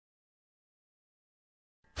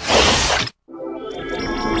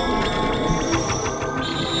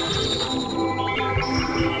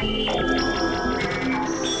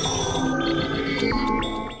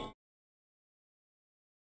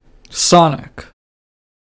Sonic.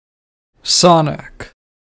 Sonic.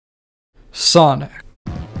 Sonic.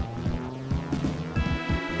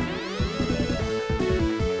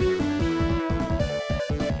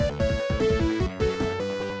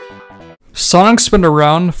 Sonic's been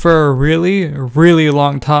around for a really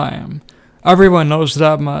long time. Everyone knows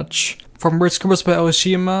that much. From rich scripts by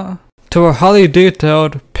Oshima to a highly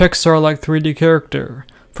detailed Pixar-like 3D character.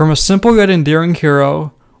 From a simple yet endearing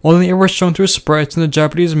hero, only ever shown through sprites in the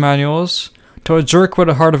Japanese manuals, to a jerk with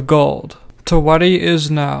a heart of gold, to what he is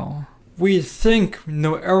now. We think we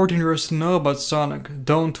know everything there is to know about Sonic,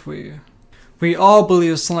 don't we? We all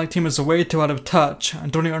believe the Sonic team is way too out of touch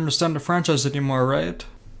and don't even understand the franchise anymore, right?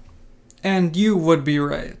 And you would be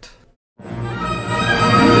right.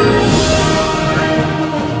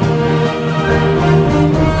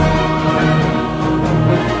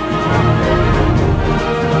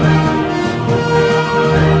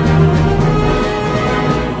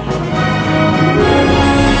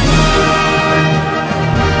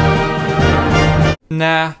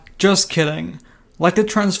 Nah, just kidding. Like the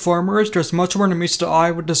Transformers, there's much more than meets the eye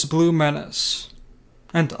with this blue menace.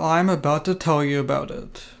 And I'm about to tell you about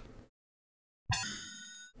it.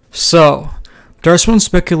 So, there's been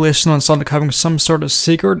speculation on Sonic having some sort of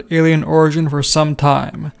secret alien origin for some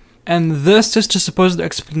time. And this is the supposed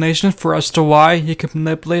explanation for as to why he can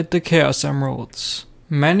manipulate the Chaos Emeralds.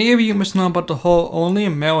 Many of you must know about the whole only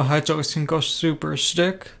male hedgehogs can go super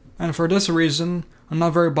shtick, and for this reason, I'm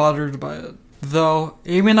not very bothered by it. Though,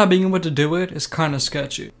 even not being able to do it is kinda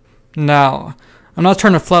sketchy. Now, I'm not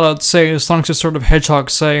trying to flat out say Sonic's a sort of hedgehog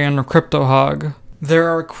Saiyan or crypto hog. There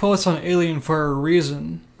are quotes on alien for a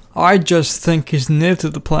reason. I just think he's native to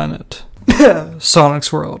the planet.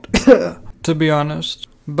 Sonic's world. To be honest.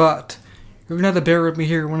 But, you're gonna have to bear with me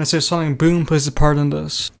here when I say Sonic Boom plays a part in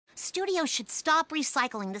this. Studios should stop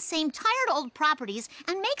recycling the same tired old properties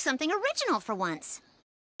and make something original for once.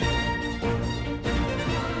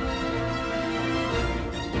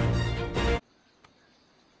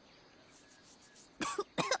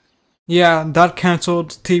 Yeah, that cancelled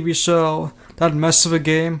TV show, that mess of a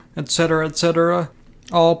game, etc.,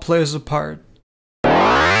 all plays a part.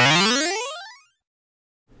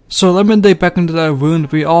 So let me dig back into that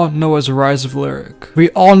wound we all know as Rise of Lyric. We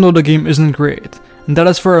all know the game isn't great, and that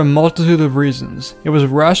is for a multitude of reasons. It was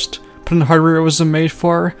rushed, put in hardware it wasn't made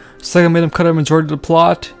for, SEGA made them cut a majority of the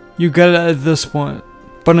plot, you get it at this point.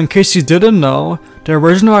 But in case you didn't know, the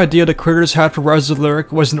original idea the creators had for Rise of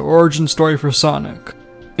Lyric was an origin story for Sonic.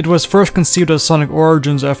 It was first conceived as Sonic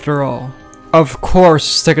Origins after all. Of course,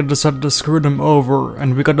 SEGA decided to screw them over,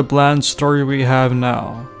 and we got the bland story we have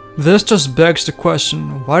now. This just begs the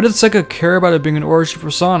question, why did SEGA care about it being an origin for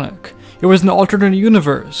Sonic? It was an alternate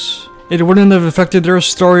universe. It wouldn't have affected their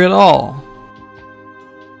story at all.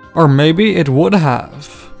 Or maybe it would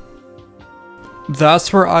have.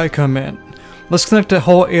 That's where I come in. Let's connect the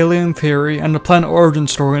whole alien theory and the planet origin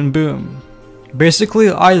story in Boom. Basically,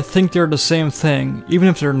 I think they're the same thing, even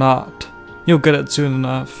if they're not. You'll get it soon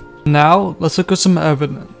enough. Now, let's look at some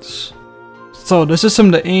evidence. So this is some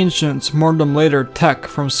of the ancients, more than later tech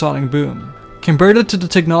from Sonic Boom. Compared it to the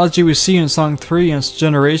technology we see in Sonic 3 and its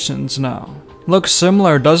generations now. Looks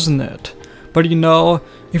similar, doesn't it? But you know,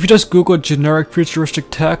 if you just Google generic futuristic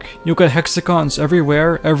tech, you'll get hexagons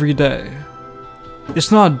everywhere, every day.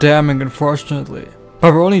 It's not damning, unfortunately,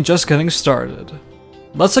 but we're only just getting started.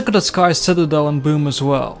 Let's look at the Sky Citadel in Boom as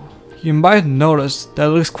well. You might notice that it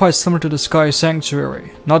looks quite similar to the Sky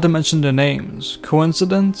Sanctuary, not to mention the names.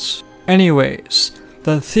 Coincidence? Anyways,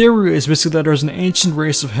 the theory is basically that there's an ancient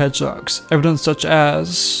race of hedgehogs, evidence such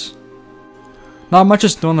as... Not much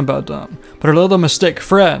is known about them, but a little mistake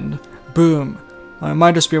friend, Boom, I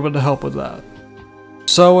might just be able to help with that.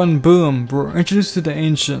 So in Boom, we're introduced to the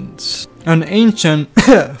ancients. An ancient,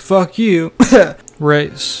 fuck you,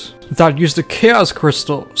 race that used the Chaos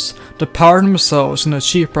Crystals to power themselves and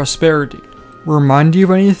achieve prosperity. Remind you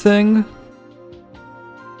of anything?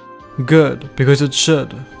 Good, because it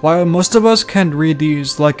should. While most of us can't read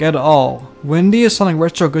these like at all, Windii Sonic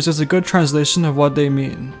Retro gives us a good translation of what they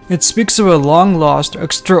mean. It speaks of a long-lost,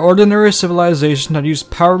 extraordinary civilization that used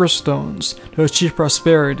power stones to achieve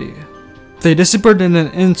prosperity. They disappeared in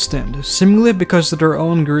an instant, seemingly because of their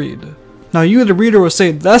own greed. Now you the reader will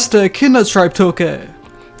say, that's the Echidna tribe Toke.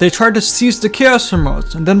 They tried to seize the Chaos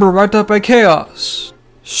Emeralds and then were wiped out by chaos.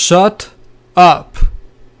 Shut up.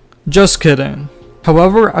 Just kidding.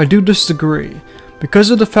 However, I do disagree. because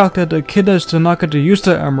of the fact that the echidnas do not get to use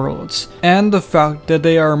the emeralds, and the fact that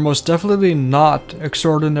they are most definitely not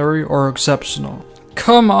extraordinary or exceptional.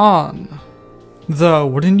 Come on! Though,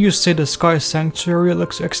 wouldn't you say the Sky Sanctuary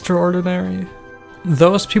looks extraordinary?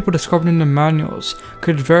 Those people described in the manuals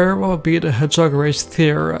could very well be the hedgehog race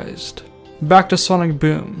theorized. Back to Sonic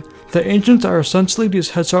Boom. The ancients are essentially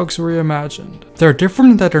these hedgehogs reimagined. They're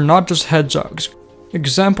different in that they're not just hedgehogs.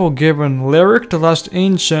 Example given, Lyric the last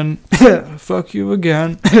ancient, fuck you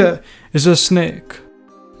again, is a snake.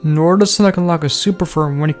 Nor does Sonic unlock a super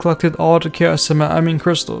form when he collected all the Chaos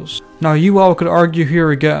crystals. Now you all could argue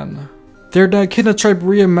here again. They're the Echidna tribe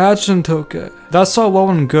reimagined, okay? That's all well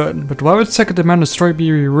and good, but why would SEGA demand the story be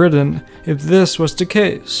rewritten if this was the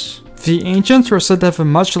case? The ancients were said to have a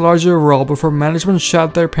much larger role before management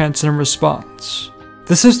shat their pants in response.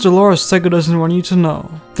 This is the lore SEGA doesn't want you to know.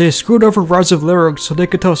 They screwed over Rise of Lyric so they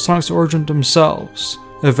could tell Sonic's origin themselves,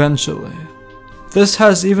 eventually. This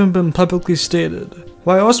has even been publicly stated.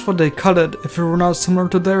 Why else would they cut it if it were not similar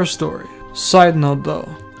to their story? Side note though,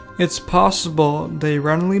 it's possible they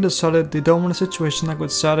randomly decided they don't want a situation like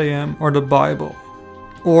with Sad AM or the Bible.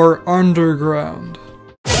 Or Underground.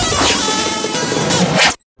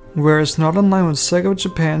 Where it's not in line with SEGA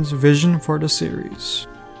Japan's vision for the series.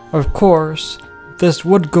 Of course, this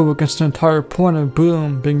would go against the entire point of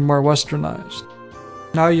Boom being more westernized.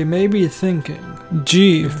 Now you may be thinking,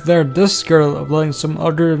 gee, if they're this scared of letting someone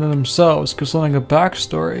other than themselves give something a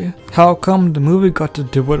backstory, how come the movie got to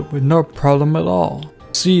do it with no problem at all?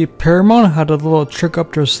 See, Paramount had a little trick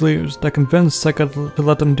up their sleeves that convinced SEGA to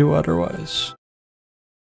let them do otherwise.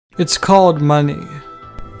 It's called money.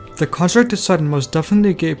 The contract decided most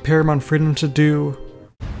definitely gave Paramount freedom to do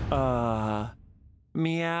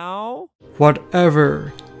meow?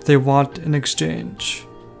 Whatever they want in exchange.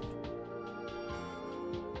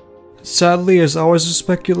 Sadly, as always with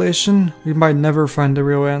speculation, we might never find the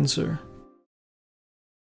real answer.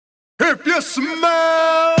 If you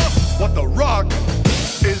smell what the rock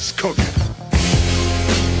is cooking.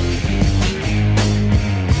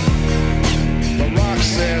 The rock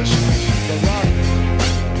says, the rock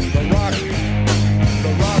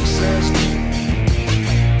says.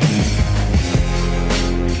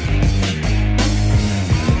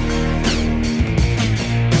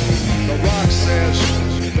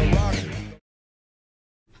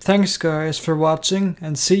 Thanks guys for watching,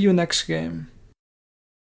 and see you next game.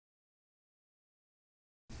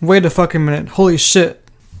 Wait a fucking minute, holy shit.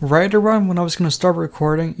 Right around when I was gonna start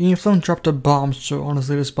recording, Flynn dropped a bombshell on his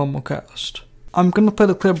latest Bumblecast. I'm gonna play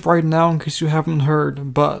the clip right now in case you haven't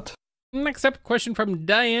heard, but... Next up, question from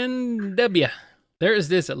Diane W. There is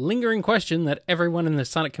this lingering question that everyone in the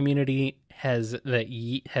Sonic community has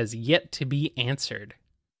yet to be answered.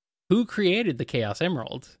 Who created the Chaos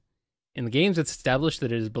Emeralds? In the games, it's established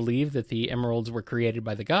that it is believed that the emeralds were created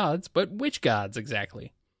by the gods, but which gods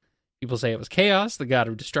exactly? People say it was Chaos, the god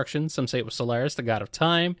of destruction, some say it was Solaris, the god of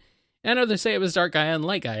time, and others say it was Dark Gaia and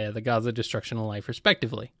Light Gaia, the gods of destruction and life,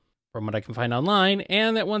 respectively. From what I can find online,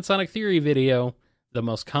 and that one Sonic Theory video, the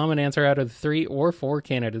most common answer out of the 3 or 4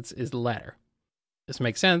 candidates is the latter. This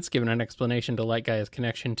makes sense, given an explanation to Light Gaia's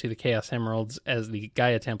connection to the Chaos Emeralds, as the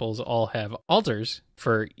Gaia temples all have altars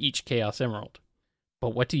for each Chaos Emerald.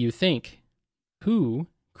 But what do you think? Who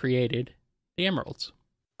created the emeralds?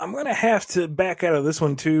 I'm going to have to back out of this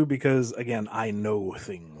one too, because again, I know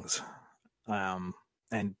things. And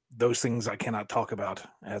those things I cannot talk about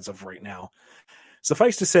as of right now.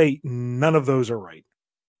 Suffice to say, none of those are right.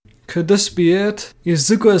 Could this be it?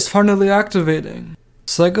 Izuku is finally activating.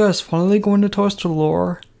 SEGA is finally going to tell us the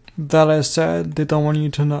lore that I said they don't want you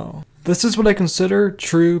to know. This is what I consider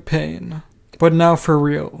true pain. But now for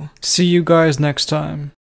real. See you guys next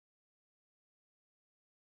time.